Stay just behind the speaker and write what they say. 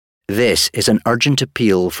This is an urgent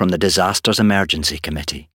appeal from the Disasters Emergency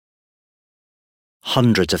Committee.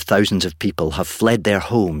 Hundreds of thousands of people have fled their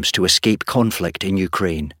homes to escape conflict in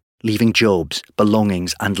Ukraine, leaving jobs,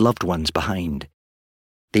 belongings and loved ones behind.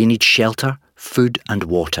 They need shelter, food and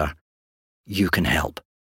water. You can help.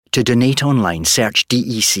 To donate online, search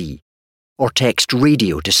DEC or text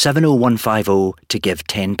radio to 70150 to give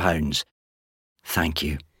 £10. Thank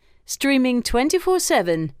you. Streaming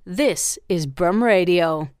 24/7, this is Brum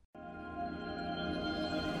Radio.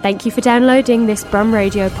 Thank you for downloading this Brum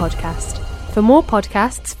Radio podcast. For more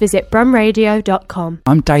podcasts, visit brumradio.com.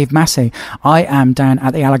 I'm Dave Massey. I am down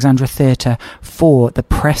at the Alexandra Theatre for the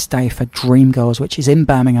press day for Dreamgirls, which is in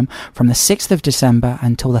Birmingham from the 6th of December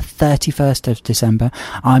until the 31st of December.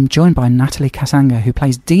 I'm joined by Natalie Kasanga, who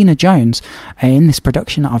plays Dina Jones in this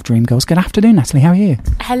production of Dreamgirls. Good afternoon, Natalie. How are you?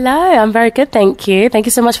 Hello, I'm very good, thank you. Thank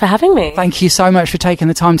you so much for having me. Thank you so much for taking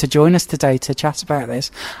the time to join us today to chat about this.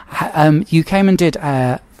 You came and did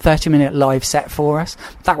 30-minute live set for us.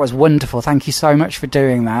 That was wonderful. Thank you so much for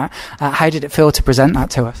doing that. How did it feel to present that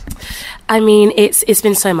to us? I mean, it's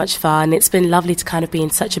been so much fun. It's been lovely to kind of be in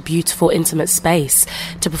such a beautiful, intimate space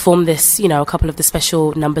to perform this, a couple of the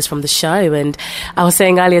special numbers from the show. And I was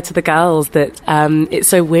saying earlier to the girls that it's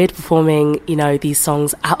so weird performing, these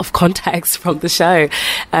songs out of context from the show.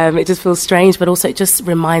 It just feels strange, but also it just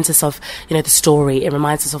reminds us of, the story. It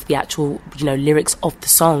reminds us of the actual, lyrics of the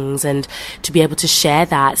songs, and to be able to share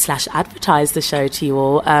that / advertise the show to you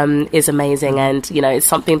all is amazing. And it's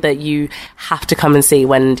something that you have to come and see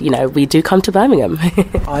when we do come to Birmingham.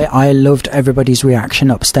 I loved everybody's reaction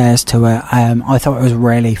upstairs to it. I thought it was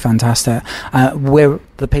really fantastic.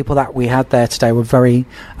 The people that we had there today were very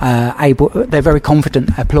they're very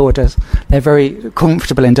confident applauders. They're very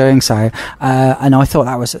comfortable in doing so, and I thought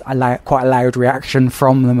that was quite a loud reaction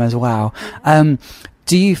from them as well.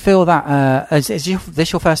 Do you feel that, is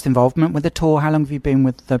this your first involvement with the tour? How long have you been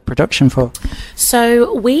with the production for?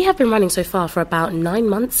 So we have been running so far for about 9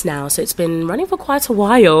 months now. So it's been running for quite a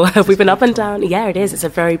while. We've been up and down. Yeah, it is. It's a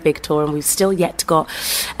very big tour, and we've still yet to go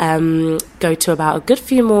to about a good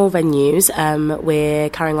few more venues. We're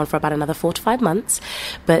carrying on for about another 4 to 5 months.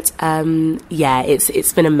 But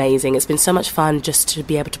it's been amazing. It's been so much fun just to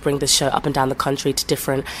be able to bring this show up and down the country to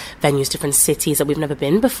different venues, different cities that we've never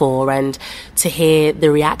been before, and to hear the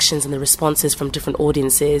reactions and the responses from different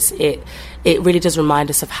audiences. It really does remind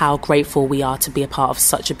us of how grateful we are to be a part of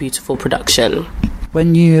such a beautiful production.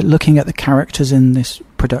 When you're looking at the characters in this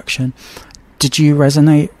production, did you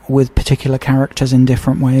resonate with particular characters in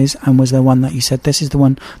different ways? And was there one that you said, this is the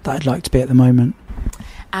one that I'd like to be at the moment?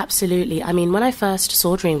 Absolutely. I mean, when I first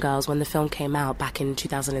saw Dreamgirls, when the film came out back in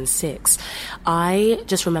 2006, I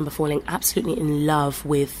just remember falling absolutely in love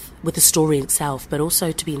with the story itself, but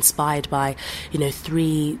also to be inspired by,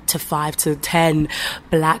 3 to 5 to 10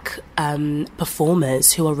 black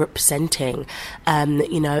performers who are representing, and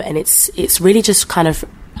it's really just kind of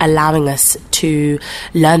allowing us to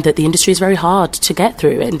learn that the industry is very hard to get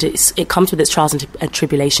through, and it comes with its trials and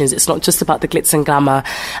tribulations. It's not just about the glitz and glamour,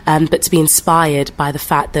 but to be inspired by the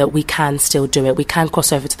fact that we can still do it. We can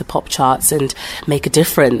cross over to the pop charts and make a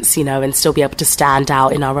difference, and still be able to stand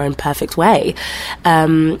out in our own perfect way.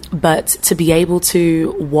 But to be able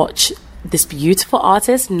to watch this beautiful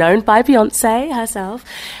artist known by Beyonce herself,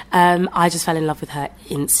 I just fell in love with her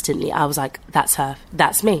instantly. I was like, that's her,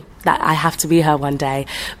 that's me, that I have to be her one day.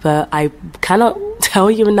 But I cannot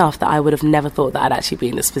tell you enough that I would have never thought that I'd actually be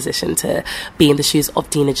in this position to be in the shoes of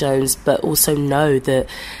Dina Jones, but also know that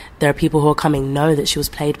there are people who are coming know that she was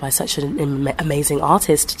played by such an amazing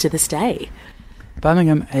artist to this day.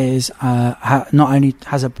 Birmingham is not only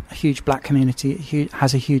has a huge black community,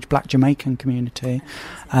 has a huge black Jamaican community.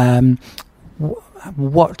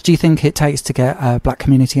 What do you think it takes to get a black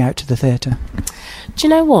community out to the theatre? Do you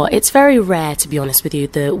know what? It's very rare, to be honest with you,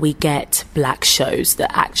 that we get black shows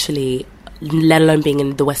that actually, let alone being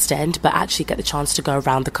in the West End, but actually get the chance to go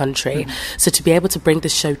around the country. So to be able to bring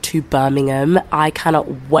this show to Birmingham, I cannot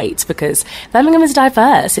wait, because Birmingham is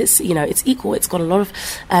diverse. It's, it's equal. It's got a lot of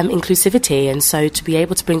inclusivity. And so to be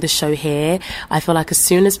able to bring the show here, I feel like as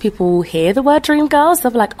soon as people hear the word Dreamgirls,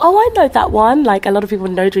 they'll be like, oh, I know that one. Like, a lot of people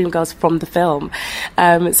know Dreamgirls from the film.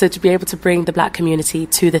 So to be able to bring the black community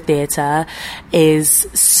to the theatre is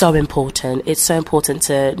so important. It's so important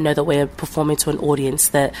to know that we're performing to an audience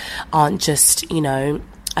that aren't just, from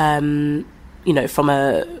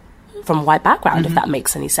a white background, if that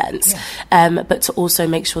makes any sense. Yeah. But to also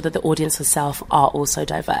make sure that the audience herself are also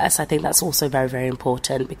diverse. I think that's also very, very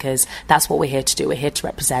important, because that's what we're here to do. We're here to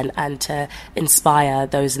represent and to inspire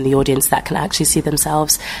those in the audience that can actually see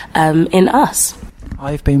themselves in us.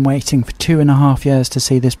 I've been waiting for 2.5 years to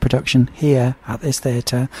see this production here at this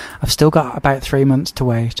theatre. I've still got about 3 months to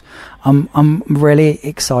wait. I'm really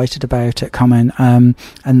excited about it coming, and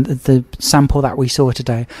the sample that we saw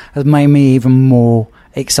today has made me even more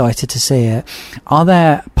excited to see it. Are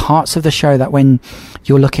there parts of the show that when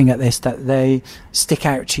you're looking at this that they stick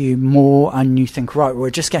out to you more and you think, right, we're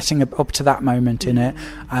just getting up to that moment in it,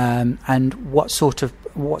 and what sort of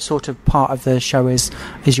part of the show is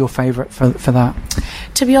your favourite for that?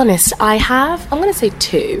 To be honest, I'm going to say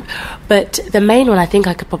two, but the main one I think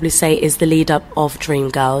I could probably say is the lead up of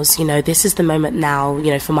Dreamgirls. You know, this is the moment now,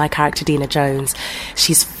 you know, for my character Dina Jones.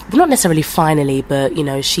 She's not necessarily finally, but, you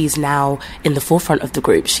know, she's now in the forefront of the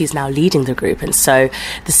group. She's now leading the group. And so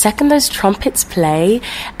the second those trumpets play,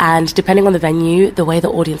 and depending on the venue, the way the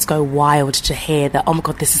audience go wild to hear that, oh my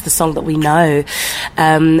God, this is the song that we know.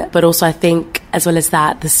 But also I think, as well as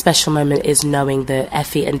that, the special moment is knowing that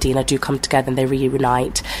Effie and Dina do come together and they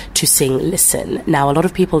reunite to sing Listen. Now, a lot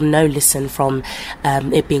of people know Listen from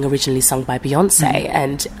it being originally sung by Beyonce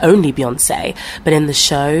and only Beyonce, but in the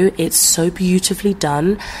show, it's so beautifully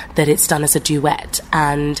done that it's done as a duet,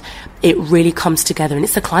 and it really comes together, and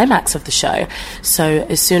it's the climax of the show. So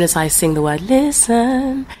as soon as I sing the word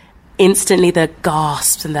Listen, instantly the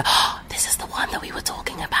gasps and the, oh, this is the one that we were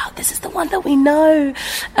talking about, this is the one that we know.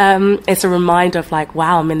 It's a reminder of like,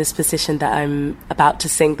 wow, I'm in this position that I'm about to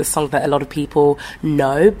sing the song that a lot of people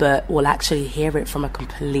know, but will actually hear it from a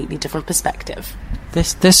completely different perspective.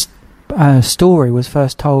 This story was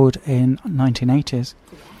first told in 1980s.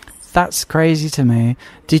 That's crazy to me.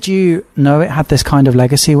 Did you know it had this kind of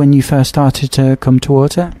legacy when you first started to come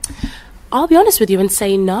towards it? I'll be honest with you and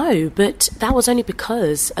say no, but that was only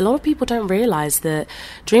because a lot of people don't realise that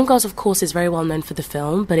Dreamgirls, of course, is very well known for the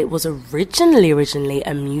film, but it was originally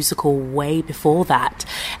a musical way before that,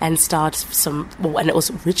 and and it was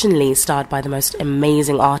originally starred by the most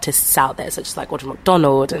amazing artists out there, such as like Audra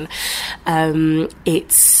McDonald, and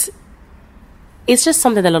it's just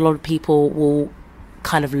something that a lot of people will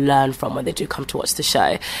kind of learn from when they do come to watch the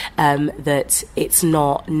show, that it's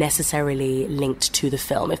not necessarily linked to the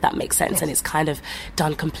film, if that makes sense. Yes. And it's kind of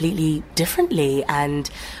done completely differently and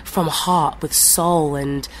from heart, with soul,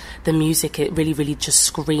 and the music, it really, really just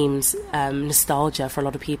screams nostalgia for a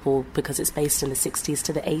lot of people because it's based in the 60s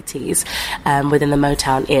to the 80s, within the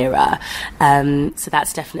Motown era. So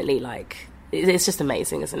that's definitely like, it's just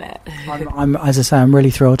amazing, isn't it? I'm, as I say, I'm really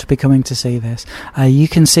thrilled to be coming to see this. You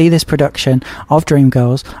can see this production of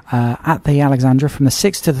Dreamgirls at the Alexandra from the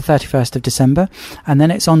 6th to the 31st of December, and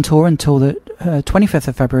then it's on tour until the 25th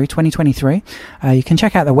of February 2023. You can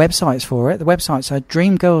check out the websites for it. The websites are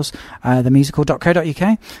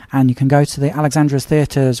dreamgirls.themusical.co.uk, and you can go to the Alexandra's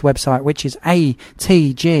Theatre's website, which is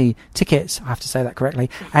ATG Tickets. I have to say that correctly.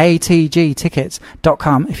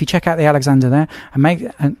 ATGtickets.com. If you check out the Alexandra there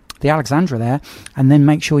and then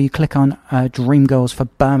make sure you click on Dreamgirls for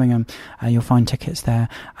Birmingham, you'll find tickets there.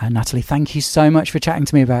 Natalie, thank you so much for chatting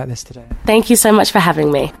to me about this today. Thank you so much for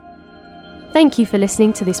having me. Thank you for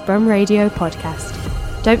listening to this Brum Radio podcast.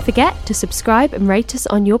 Don't forget to subscribe and rate us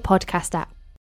on your podcast app.